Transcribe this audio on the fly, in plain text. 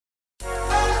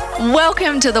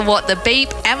Welcome to the What the Beep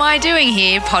Am I Doing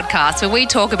Here podcast, where we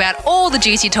talk about all the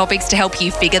juicy topics to help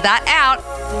you figure that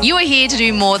out. You are here to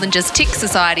do more than just tick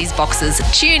society's boxes.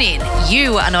 Tune in.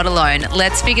 You are not alone.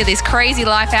 Let's figure this crazy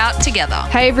life out together.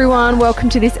 Hey everyone, welcome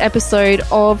to this episode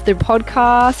of the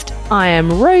podcast. I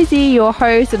am Rosie, your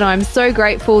host, and I'm so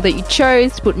grateful that you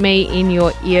chose to put me in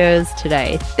your ears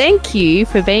today. Thank you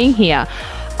for being here.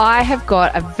 I have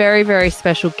got a very, very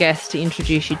special guest to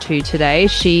introduce you to today.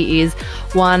 She is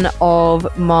one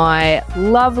of my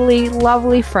lovely,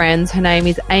 lovely friends. Her name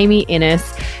is Amy Innes.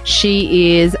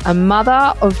 She is a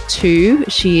mother of two.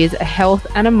 She is a health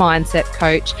and a mindset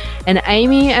coach. And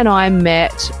Amy and I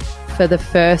met for the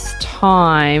first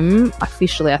time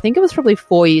officially, I think it was probably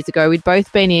 4 years ago. We'd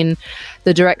both been in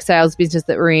the direct sales business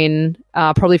that we're in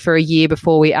probably for a year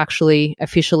before we actually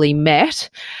officially met.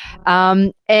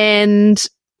 And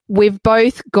we've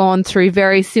both gone through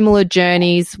very similar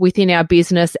journeys within our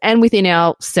business and within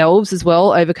ourselves as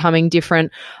well, overcoming different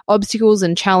obstacles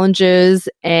and challenges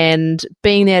and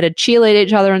being there to cheerlead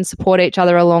each other and support each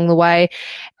other along the way.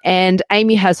 And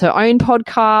Amy has her own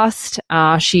podcast.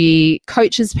 She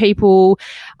coaches people.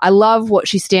 I love what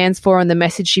she stands for and the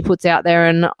message she puts out there.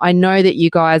 And I know that you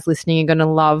guys listening are going to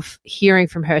love hearing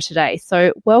from her today.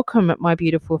 So welcome, my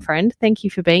beautiful friend. Thank you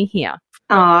for being here.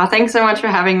 Oh, thanks so much for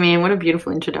having me, and what a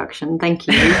beautiful introduction. Thank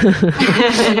you.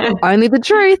 Only the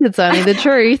truth. It's only the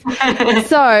truth.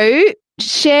 So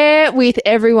share with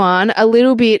everyone a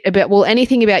little bit about, well,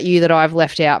 anything about you that I've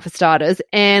left out for starters.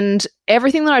 And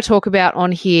everything that I talk about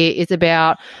on here is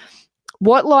about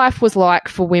what life was like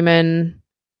for women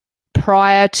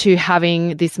prior to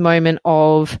having this moment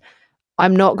of,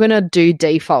 I'm not going to do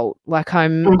default. Like I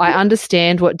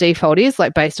understand what default is,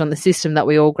 like based on the system that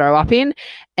we all grow up in.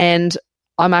 And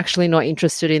I'm actually not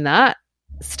interested in that.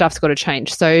 Stuff's got to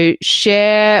change. So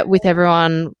share with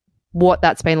everyone what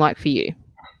that's been like for you.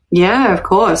 Yeah, of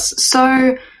course.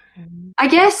 So I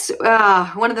guess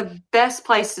one of the best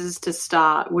places to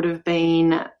start would have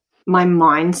been my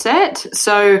mindset.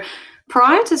 So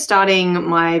prior to starting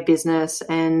my business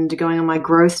and going on my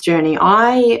growth journey,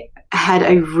 I had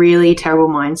a really terrible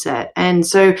mindset. And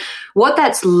so what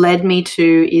that's led me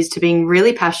to is to being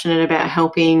really passionate about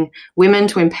helping women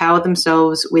to empower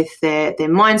themselves with their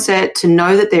mindset, to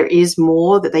know that there is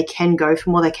more, that they can go for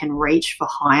more, they can reach for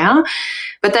higher.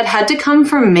 But that had to come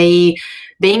from me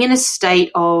being in a state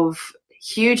of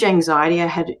huge anxiety. I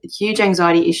had huge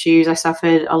anxiety issues. I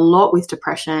suffered a lot with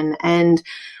depression, and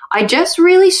I just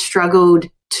really struggled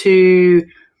to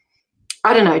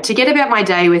get about my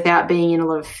day without being in a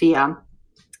lot of fear.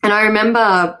 And I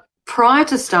remember prior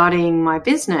to starting my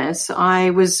business,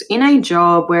 I was in a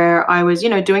job where I was,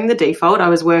 doing the default. I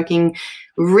was working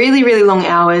really, really long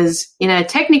hours in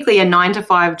technically a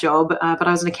 9-to-5 job, but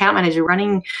I was an account manager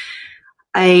running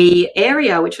a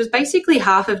area which was basically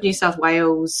half of New South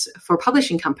Wales for a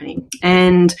publishing company.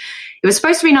 And it was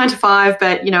supposed to be 9 to 5,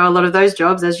 but, a lot of those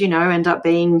jobs, as you know, end up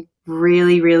being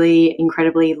really, really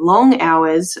incredibly long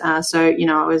hours. So,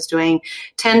 I was doing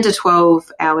 10 to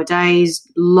 12 hour days,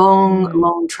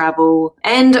 long travel.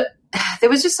 And there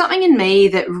was just something in me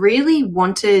that really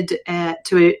wanted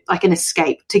to like an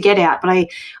escape, to get out, but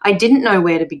I didn't know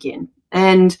where to begin.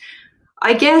 And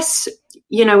I guess,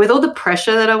 with all the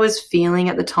pressure that I was feeling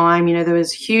at the time, there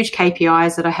was huge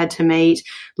KPIs that I had to meet,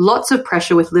 lots of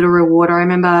pressure with little reward. I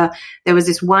remember there was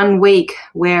this 1 week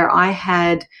where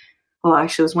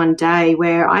it was one day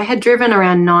where I had driven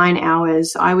around 9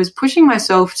 hours. I was pushing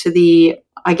myself to the,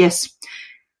 I guess,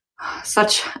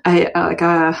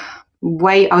 I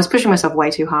was pushing myself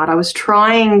way too hard. I was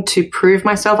trying to prove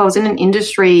myself. I was in an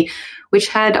industry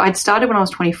I'd started when I was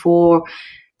 24,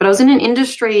 but I was in an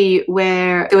industry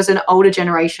where there was an older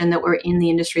generation that were in the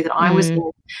industry that I was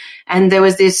in. And there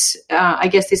was this,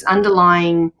 this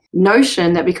underlying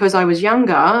notion that because I was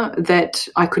younger that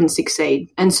I couldn't succeed.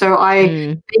 And so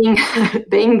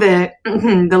being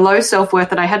the low self-worth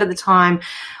that I had at the time,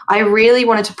 I really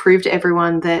wanted to prove to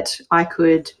everyone that I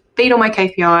could beat all my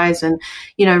KPIs and,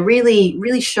 really,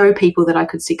 really show people that I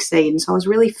could succeed. And so I was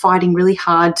really fighting really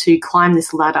hard to climb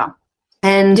this ladder.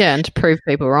 And to prove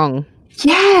people wrong.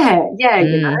 Yeah,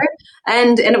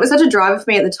 and it was such a driver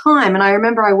for me at the time. And I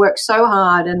remember I worked so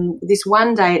hard, and this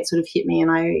one day it sort of hit me,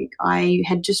 and I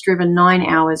had just driven 9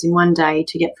 hours in one day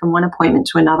to get from one appointment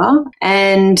to another.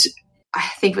 And I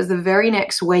think it was the very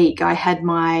next week I had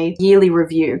my yearly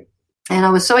review, and I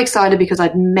was so excited because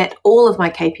I'd met all of my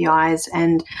KPIs.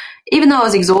 And even though I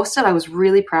was exhausted, I was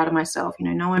really proud of myself.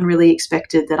 No one really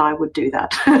expected that I would do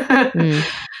that.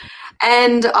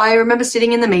 And I remember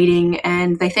sitting in the meeting,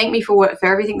 and they thanked me for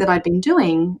everything that I'd been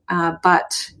doing,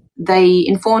 but they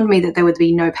informed me that there would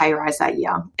be no pay rise that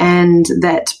year, and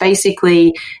that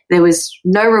basically there was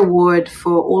no reward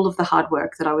for all of the hard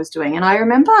work that I was doing. And I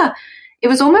remember it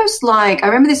was almost like, I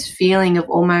remember this feeling of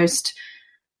almost,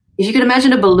 if you could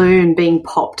imagine a balloon being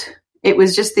popped, it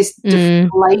was just this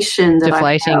deflation that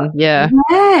deflating, I felt. yeah,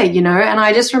 and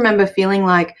I just remember feeling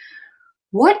like,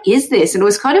 what is this? And it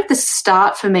was kind of the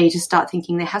start for me to start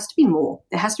thinking there has to be more.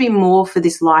 There has to be more for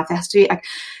this life. There has to be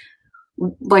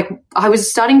like I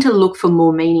was starting to look for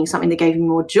more meaning, something that gave me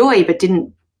more joy but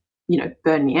didn't,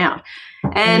 burn me out.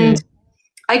 And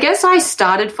I guess I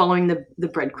started following the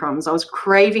breadcrumbs. I was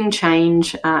craving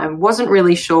change. I wasn't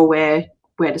really sure where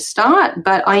to start,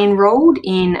 but I enrolled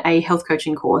in a health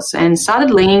coaching course and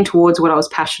started leaning towards what I was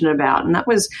passionate about, and that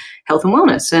was health and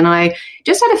wellness. And I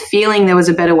just had a feeling there was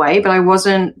a better way, but I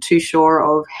wasn't too sure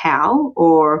of how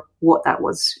or what that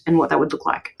was and what that would look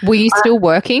like. Were you still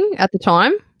working at the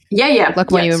time? Yeah. Like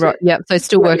when you were, so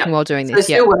still working while doing this.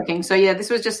 So still working. So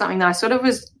this was just something that I sort of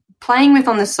was playing with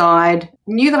on the side,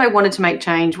 knew that I wanted to make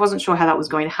change, wasn't sure how that was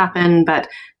going to happen, but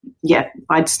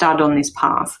I'd started on this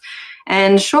path.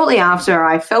 And shortly after,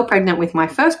 I fell pregnant with my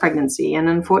first pregnancy, and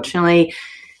unfortunately,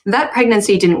 that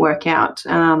pregnancy didn't work out.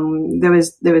 There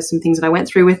was some things that I went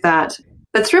through with that.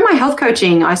 But through my health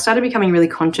coaching, I started becoming really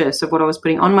conscious of what I was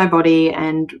putting on my body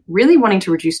and really wanting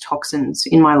to reduce toxins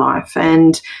in my life.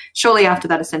 And shortly after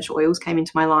that, essential oils came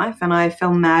into my life, and I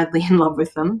fell madly in love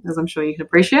with them, as I'm sure you can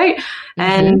appreciate.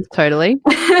 And totally.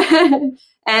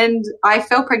 And I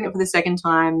fell pregnant for the second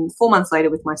time 4 months later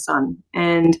with my son.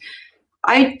 And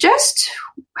I just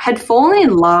had fallen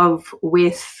in love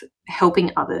with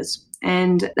helping others.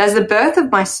 And as the birth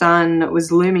of my son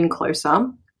was looming closer,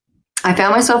 I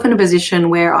found myself in a position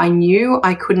where I knew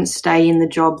I couldn't stay in the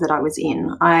job that I was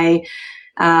in.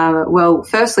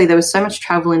 Firstly, there was so much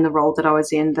travel in the role that I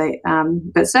was in,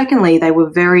 but secondly, they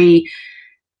were very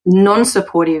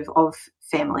non-supportive of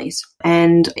families.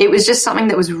 And it was just something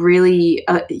that was really,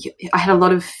 I had a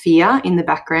lot of fear in the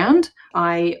background.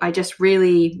 I just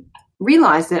really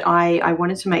realized that I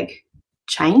wanted to make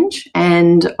change,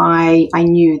 and I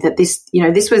knew that this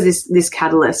was this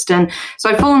catalyst. And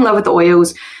so I fell in love with the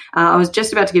oils. I was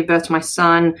just about to give birth to my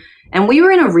son, and we were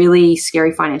in a really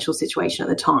scary financial situation at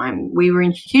the time. We were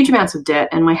in huge amounts of debt,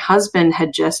 and my husband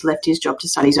had just left his job to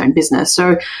start his own business.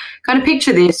 So kind of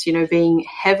picture this, being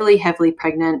heavily, heavily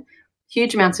pregnant,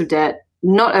 huge amounts of debt,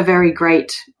 not a very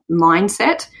great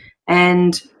mindset,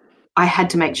 and I had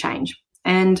to make change.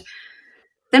 And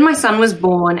then my son was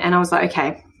born, and I was like,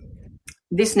 okay,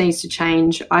 this needs to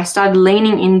change. I started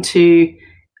leaning into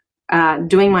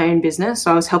doing my own business.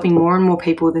 So I was helping more and more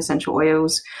people with essential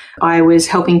oils. I was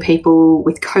helping people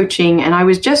with coaching, and I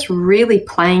was just really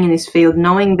playing in this field,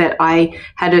 knowing that I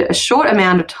had a short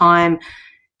amount of time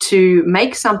to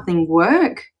make something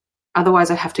work.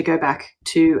 Otherwise, I'd have to go back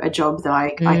to a job that I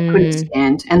couldn't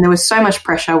stand. And there was so much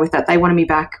pressure with that. They wanted me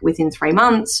back within 3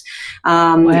 months.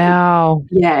 Wow.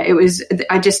 Yeah, it was,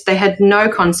 they had no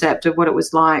concept of what it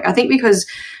was like. I think because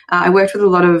I worked with a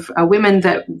lot of women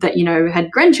that had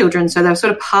grandchildren. So they were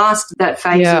sort of past that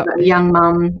phase of a young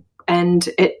mum. And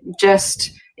it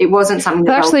wasn't something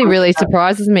that actually really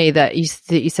surprises me that you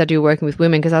said you were working with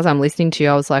women, because as I'm listening to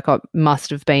you, I was like, it must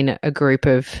have been a group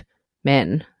of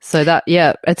men. So that,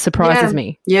 it surprises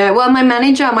me. Yeah. Well,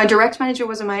 my direct manager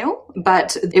was a male,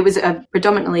 but it was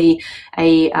predominantly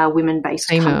a women-based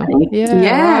company.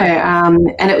 Yeah.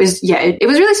 Right. And it was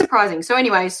really surprising. So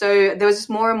anyway, so there was just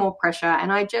more and more pressure,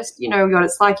 and I just, what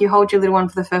it's like, you hold your little one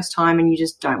for the first time and you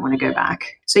just don't want to go back.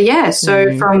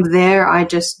 So from there, I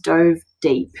just dove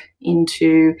deep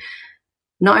into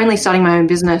not only starting my own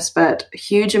business, but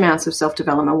huge amounts of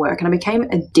self-development work. And I became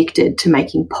addicted to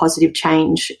making positive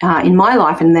change in my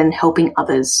life, and then helping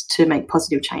others to make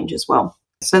positive change as well.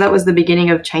 So that was the beginning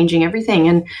of changing everything.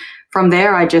 And from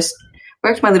there, I just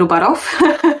worked my little butt off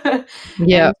and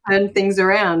turned things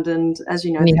around. And as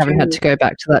you know, you haven't had to go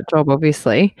back to that job,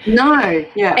 obviously. No,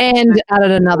 yeah. And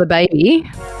added another baby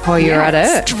while you're at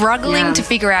it. Struggling to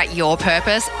figure out your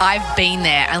purpose? I've been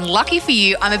there. And lucky for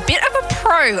you, I'm a bit of a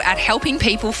pro at helping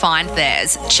people find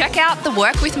theirs. Check out the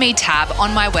Work With Me tab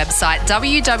on my website,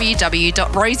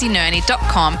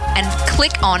 www.rosienerney.com, and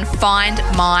click on Find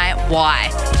My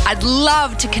Why. I'd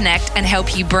love to connect and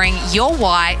help you bring your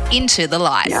why into the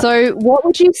light. Yeah. So what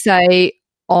would you say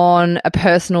on a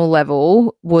personal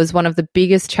level was one of the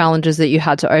biggest challenges that you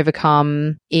had to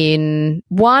overcome in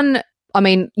one? I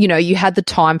mean, you had the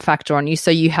time factor on you.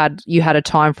 So you had a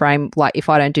time frame, like, if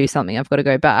I don't do something, I've got to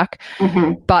go back.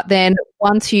 Mm-hmm. But then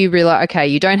once you realize, okay,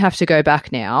 you don't have to go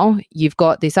back now. You've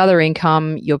got this other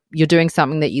income. You're doing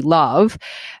something that you love.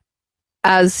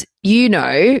 As you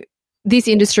know, this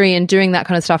industry and doing that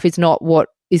kind of stuff is not what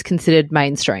is considered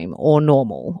mainstream or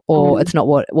normal, or it's not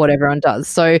what everyone does.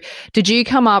 So did you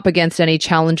come up against any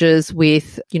challenges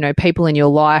with, people in your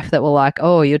life that were like,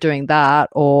 oh, you're doing that,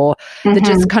 or that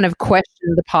just kind of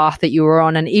questioned the path that you were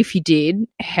on? And if you did,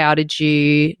 how did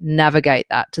you navigate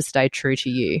that to stay true to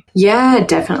you? Yeah,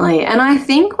 definitely. And I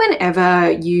think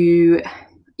whenever you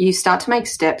start to make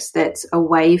steps that's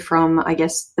away from, I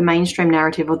guess, the mainstream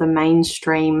narrative or the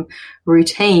mainstream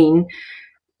routine,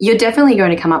 you're definitely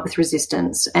going to come up with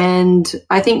resistance. And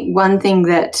I think one thing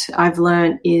that I've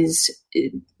learned is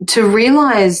to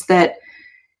realize that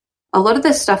a lot of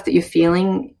the stuff that you're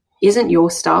feeling isn't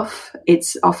your stuff.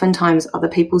 It's oftentimes other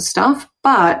people's stuff.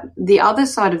 But the other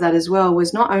side of that as well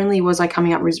was not only was I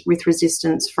coming up with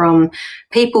resistance from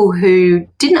people who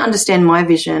didn't understand my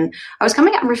vision, I was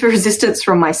coming up with resistance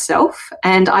from myself.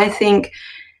 And I think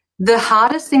the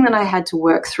hardest thing that I had to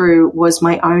work through was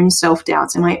my own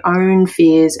self-doubts and my own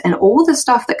fears and all the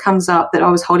stuff that comes up that I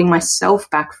was holding myself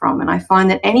back from. And I find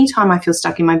that anytime I feel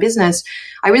stuck in my business,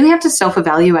 I really have to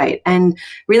self-evaluate and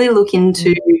really look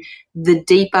into the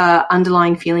deeper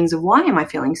underlying feelings of why am I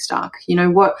feeling stuck?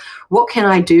 What can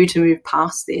I do to move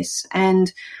past this?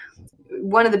 And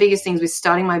one of the biggest things with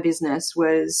starting my business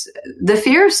was the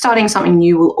fear of starting something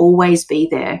new will always be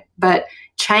there, but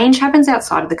change happens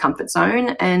outside of the comfort zone,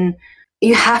 and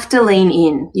you have to lean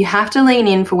in. You have to lean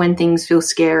in for when things feel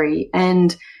scary,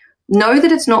 and know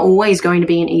that it's not always going to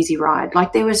be an easy ride.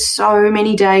 Like, there were so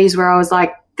many days where I was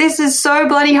like, this is so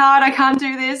bloody hard, I can't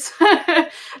do this.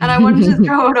 And I wanted to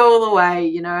throw it all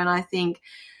away, and I think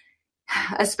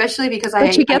especially because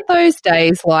But you get those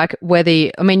days, like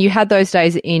you had those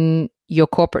days in your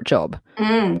corporate job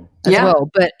as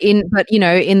well. But in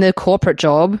the corporate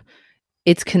job,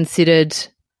 it's considered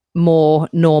more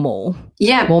normal,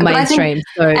 more mainstream.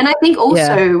 I think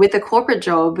also with the corporate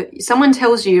job, someone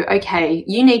tells you, okay,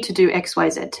 you need to do X, Y,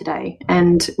 Z today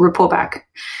and report back.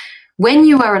 When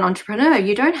you are an entrepreneur,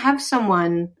 you don't have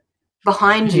someone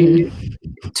behind you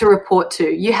to report to.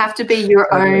 You have to be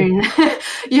your own.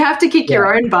 You have to kick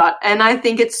your own butt. And I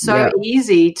think it's so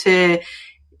easy to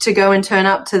go and turn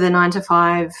up to the 9 to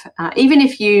 5, even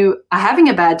if you are having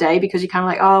a bad day, because you're kind of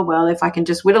like, oh, well, if I can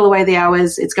just whittle away the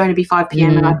hours, it's going to be 5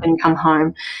 p.m. and I can come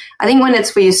home. I think when it's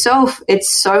for yourself,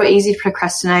 it's so easy to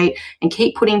procrastinate and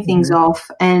keep putting things off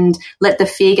and let the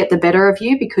fear get the better of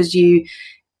you, because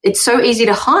it's so easy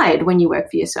to hide when you work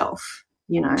for yourself,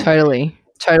 Totally.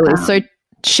 So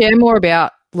share more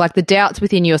about like the doubts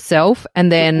within yourself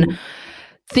and then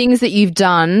things that you've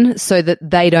done so that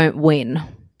they don't win.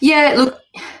 Yeah, look,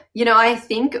 I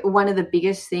think one of the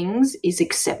biggest things is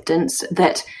acceptance,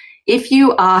 that if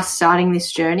you are starting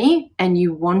this journey and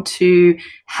you want to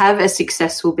have a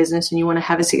successful business and you want to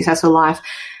have a successful life,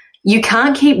 you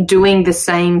can't keep doing the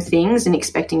same things and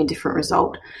expecting a different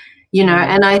result,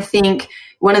 and I think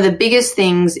one of the biggest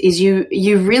things is you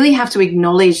really have to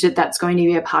acknowledge that that's going to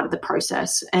be a part of the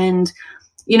process. And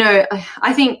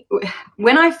I think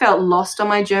when I felt lost on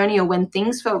my journey or when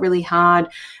things felt really hard,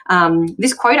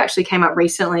 this quote actually came up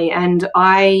recently, and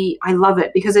I love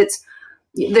it because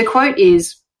the quote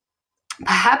is,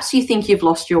 perhaps you think you've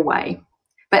lost your way,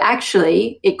 but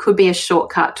actually it could be a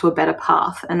shortcut to a better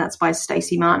path. And that's by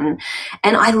Stacey Martin.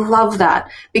 And I love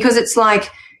that because it's like,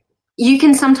 you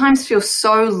can sometimes feel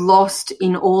so lost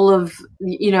in all of,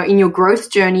 in your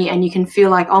growth journey, and you can feel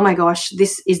like, oh my gosh,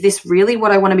 is this really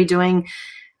what I want to be doing?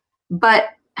 But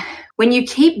when you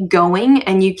keep going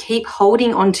and you keep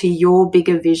holding on to your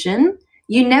bigger vision,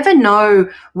 you never know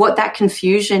what that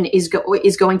confusion is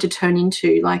going to turn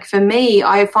into. Like for me,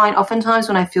 I find oftentimes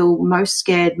when I feel most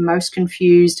scared, most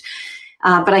confused,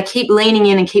 but I keep leaning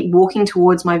in and keep walking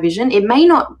towards my vision, it may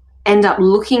not end up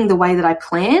looking the way that I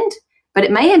planned, but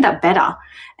it may end up better.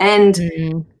 And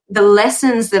the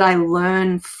lessons that I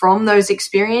learn from those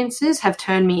experiences have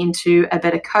turned me into a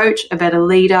better coach, a better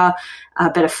leader, a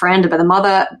better friend, a better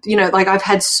mother. I've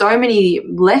had so many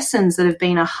lessons that have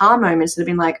been aha moments that have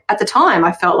been like, at the time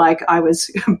I felt like I was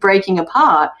breaking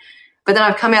apart, but then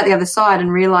I've come out the other side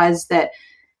and realized that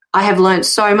I have learned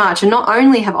so much. And not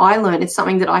only have I learned, it's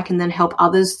something that I can then help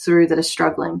others through that are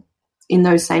struggling in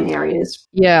those same areas.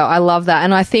 Yeah, I love that.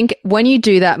 And I think when you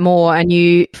do that more and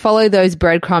you follow those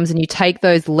breadcrumbs and you take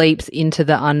those leaps into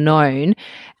the unknown,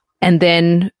 and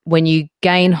then when you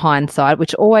gain hindsight,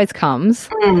 which always comes,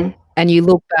 and you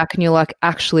look back and you're like,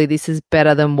 actually, this is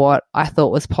better than what I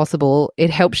thought was possible, it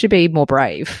helps you be more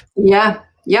brave. Yeah.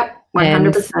 Yep.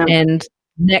 100%. And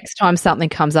next time something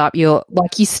comes up, you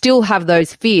still have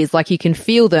those fears, like you can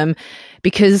feel them,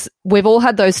 because we've all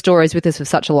had those stories with us for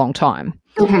such a long time.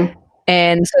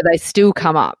 And so they still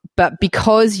come up. But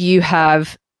because you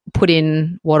have put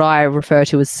in what I refer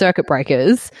to as circuit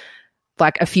breakers,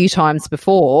 like a few times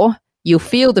before, you'll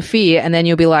feel the fear and then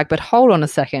you'll be like, but hold on a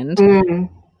second.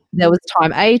 There was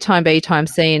time A, time B, time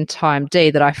C, and time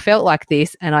D that I felt like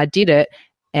this and I did it.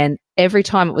 And every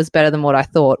time it was better than what I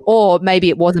thought. Or maybe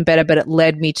it wasn't better, but it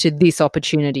led me to this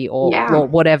opportunity or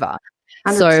whatever.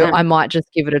 100%. So I might just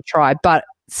give it a try. But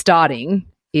starting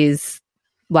is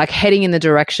like heading in the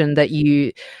direction that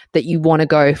you want to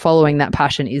go, following that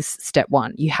passion is step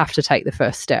one. You have to take the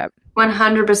first step.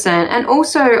 100%. And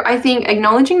also I think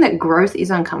acknowledging that growth is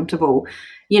uncomfortable.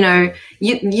 You know,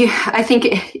 I think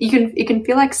it can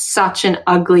feel like such an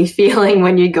ugly feeling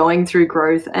when you're going through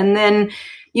growth. And then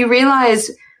you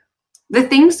realize the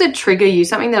things that trigger you,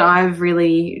 something that I've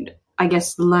really, I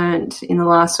guess, learned in the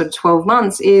last sort of 12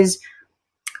 months is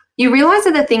you realize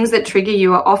that the things that trigger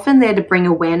you are often there to bring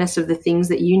awareness of the things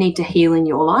that you need to heal in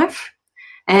your life.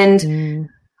 And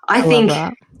I think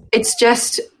it's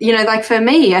just, you know, like for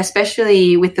me,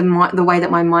 especially with the way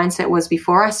that my mindset was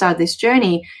before I started this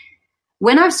journey,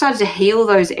 when I've started to heal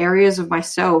those areas of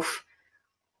myself,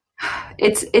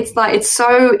 it's like it's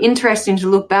so interesting to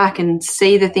look back and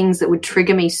see the things that would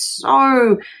trigger me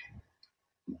so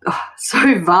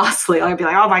vastly. I'd be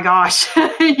like, oh my gosh,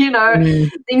 you know,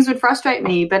 things would frustrate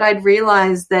me, but I'd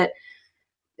realize that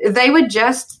they were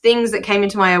just things that came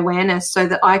into my awareness so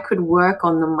that I could work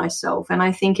on them myself. And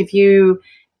I think if you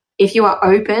are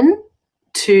open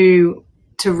to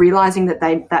realizing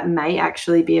that may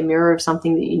actually be a mirror of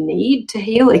something that you need to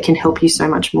heal, it can help you so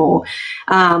much more.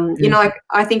 You know, like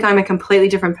I think I'm a completely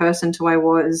different person to I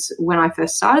was when I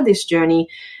first started this journey.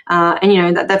 And, you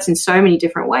know, that's in so many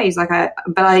different ways. But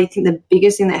I think the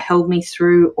biggest thing that held me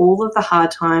through all of the hard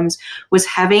times was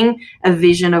having a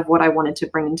vision of what I wanted to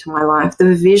bring into my life,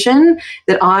 the vision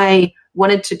that I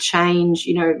wanted to change,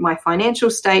 you know, my financial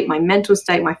state, my mental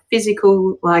state, my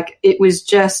physical, like it was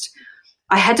just,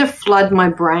 I had to flood my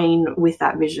brain with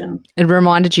that vision. It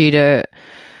reminded you to,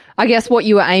 I guess, what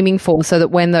you were aiming for, so that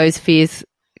when those fears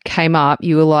came up,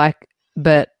 you were like,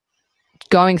 but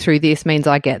going through this means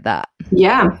I get that.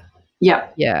 Yeah.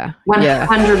 Yep. Yeah.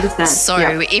 100%. So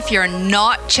if you're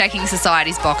not checking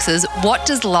society's boxes, what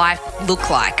does life look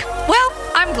like? Well,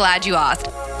 I'm glad you asked.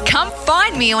 Come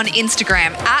find me on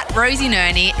Instagram at Rosie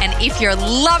Nerney, and if you're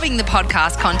loving the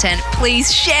podcast content,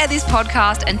 please share this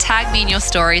podcast and tag me in your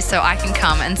stories so I can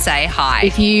come and say hi.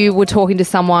 If you were talking to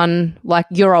someone like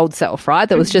your old self, right,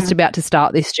 that was just about to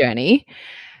start this journey,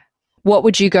 what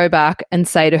would you go back and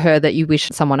say to her that you wish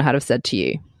someone had have said to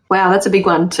you? Wow, that's a big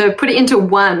one. To put it into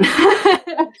one,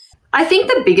 I think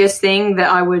the biggest thing that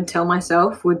I would tell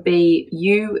myself would be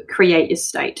you create your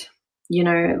state. You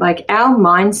know, like our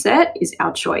mindset is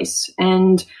our choice.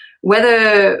 And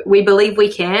whether we believe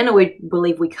we can or we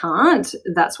believe we can't,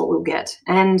 that's what we'll get.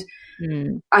 And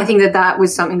I think that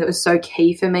was something that was so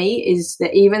key for me, is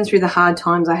that even through the hard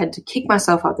times, I had to kick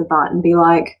myself up the butt and be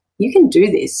like, you can do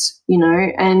this, you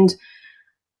know. And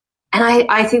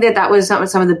I think that was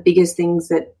some of the biggest things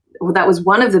that was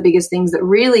one of the biggest things that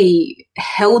really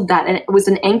held that. And it was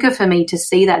an anchor for me to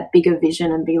see that bigger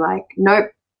vision and be like, nope,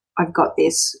 I've got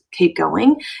this, keep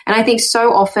going. And I think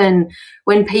so often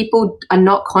when people are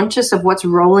not conscious of what's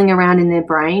rolling around in their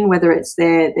brain, whether it's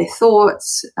their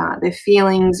thoughts, their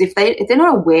feelings, if they're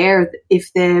not aware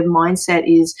if their mindset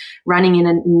is running in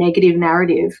a negative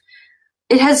narrative,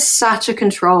 it has such a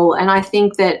control. And I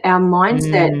think that our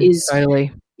mindset is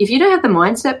totally. If you don't have the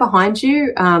mindset behind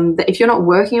you, that if you're not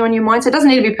working on your mindset, it doesn't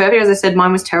need to be perfect. As I said,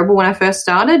 mine was terrible when I first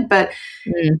started, but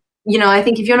you know, I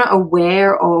think if you're not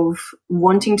aware of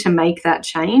wanting to make that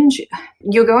change,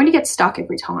 you're going to get stuck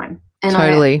every time. And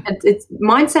totally.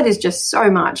 Mindset is just so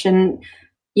much. And,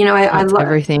 you know, I love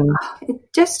everything. It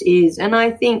just is. And I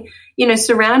think, you know,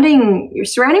 surrounding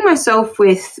myself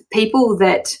with people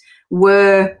that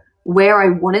were where I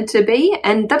wanted to be,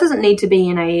 and that doesn't need to be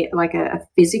in a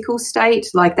physical state.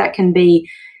 Like that can be,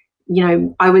 you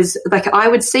know, I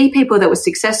would see people that were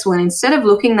successful, and instead of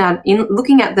looking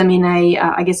at them in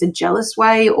I guess a jealous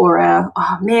way or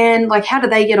oh man, like how do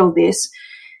they get all this?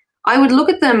 I would look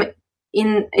at them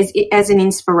as an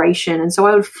inspiration. And so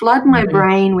I would flood my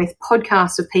brain with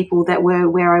podcasts of people that were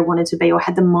where I wanted to be or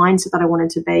had the mindset that I wanted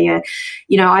to be.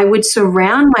 You know, I would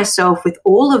surround myself with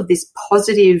all of this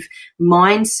positive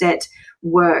mindset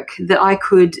work that I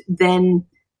could then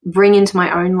bring into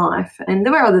my own life. And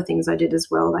there were other things I did as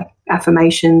well, like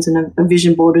affirmations, and a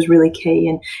vision board was really key.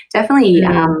 And definitely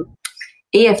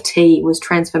EFT was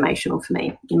transformational for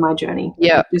me in my journey.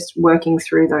 Yeah. Just working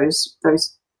through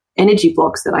those energy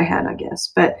blocks that I had, I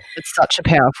guess. But it's such a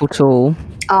powerful tool.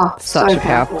 Oh, such so a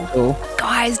powerful tool.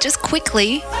 Guys, just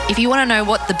quickly, if you want to know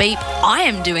what the beep I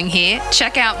am doing here,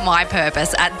 check out my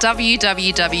purpose at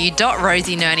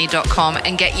www.rosienerney.com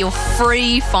and get your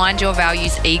free Find Your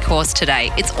Values e-course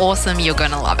today. It's awesome. You're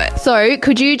going to love it. So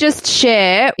could you just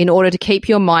share, in order to keep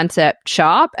your mindset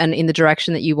sharp and in the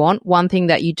direction that you want, one thing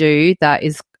that you do that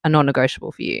is a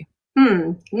non-negotiable for you?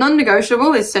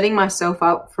 Non-negotiable is setting myself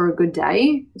up for a good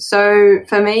day. So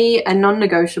for me, a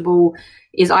non-negotiable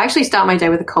is I actually start my day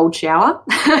with a cold shower.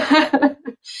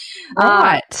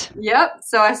 Right. Yep.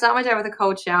 So I start my day with a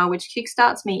cold shower, which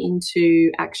kickstarts me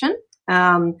into action.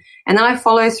 And then I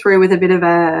follow through with a bit of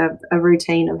a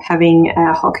routine of having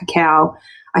a hot cacao.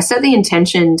 I set the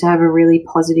intention to have a really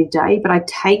positive day, but I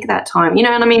take that time, and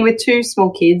I mean, with 2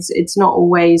 small kids, it's not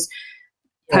always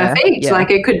perfect. Yeah.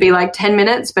 Like it could be like 10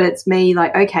 minutes, but it's me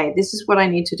like, okay, this is what I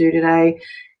need to do today.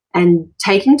 And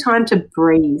taking time to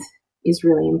breathe is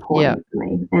really important for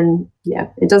me. And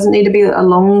it doesn't need to be a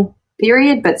long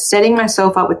period, but setting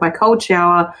myself up with my cold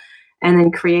shower and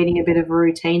then creating a bit of a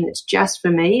routine that's just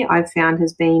for me, I've found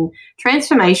has been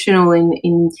transformational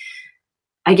in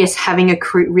I guess, having a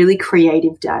really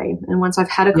creative day. And once I've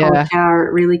had a cold shower,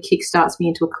 it really kickstarts me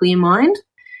into a clear mind.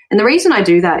 And the reason I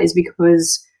do that is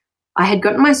because I had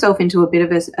gotten myself into a bit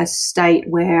of a state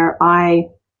where I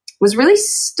was really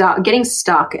getting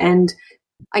stuck. And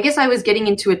I guess I was getting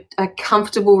into a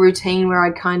comfortable routine where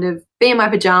I'd kind of be in my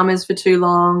pajamas for too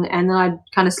long and then I'd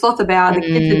kind of sloth about. The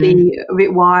kids would be a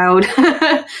bit wild.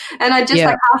 And I just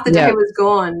like half the day was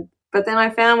gone. But then I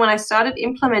found when I started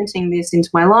implementing this into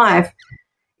my life,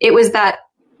 it was that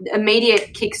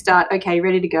immediate kickstart, okay,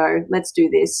 ready to go, let's do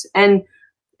this. And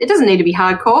it doesn't need to be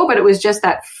hardcore, but it was just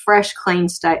that fresh, clean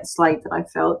slate that I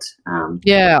felt.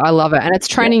 I love it. And it's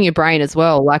training your brain as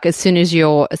well. Like as soon as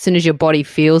your body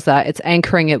feels that, it's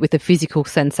anchoring it with a physical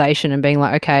sensation and being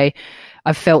like, okay,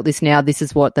 I've felt this now. This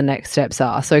is what the next steps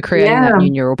are. So creating that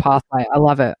new neural pathway. I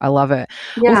love it. I love it.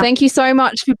 Yeah. Well, thank you so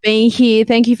much for being here.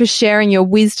 Thank you for sharing your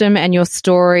wisdom and your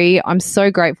story. I'm so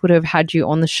grateful to have had you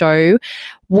on the show.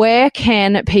 Where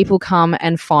can people come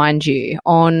and find you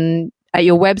at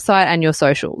your website and your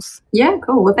socials? Yeah,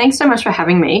 cool. Well, thanks so much for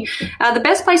having me. The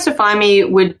best place to find me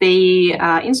would be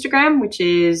Instagram, which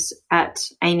is at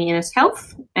Amy Innes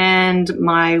Health, and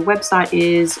my website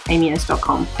is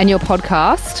amyinnes.com. And your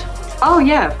podcast? Oh,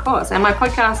 yeah, of course. And my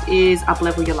podcast is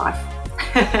Up-Level Your Life.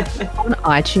 On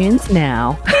iTunes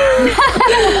now.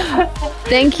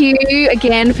 Thank you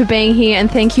again for being here, and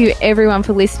thank you everyone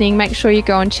for listening. Make sure you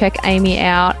go and check Amy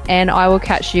out, and I will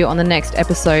catch you on the next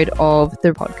episode of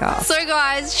the podcast. So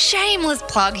guys, shameless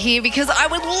plug here, because I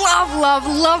would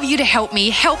love you to help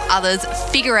me help others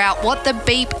figure out what the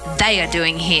beep they are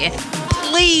doing here.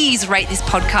 Please rate this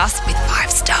podcast with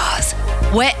 5 stars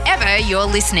wherever you're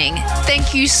listening.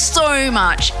 Thank you so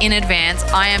much in advance.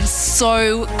 I am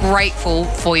so grateful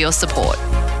for your support.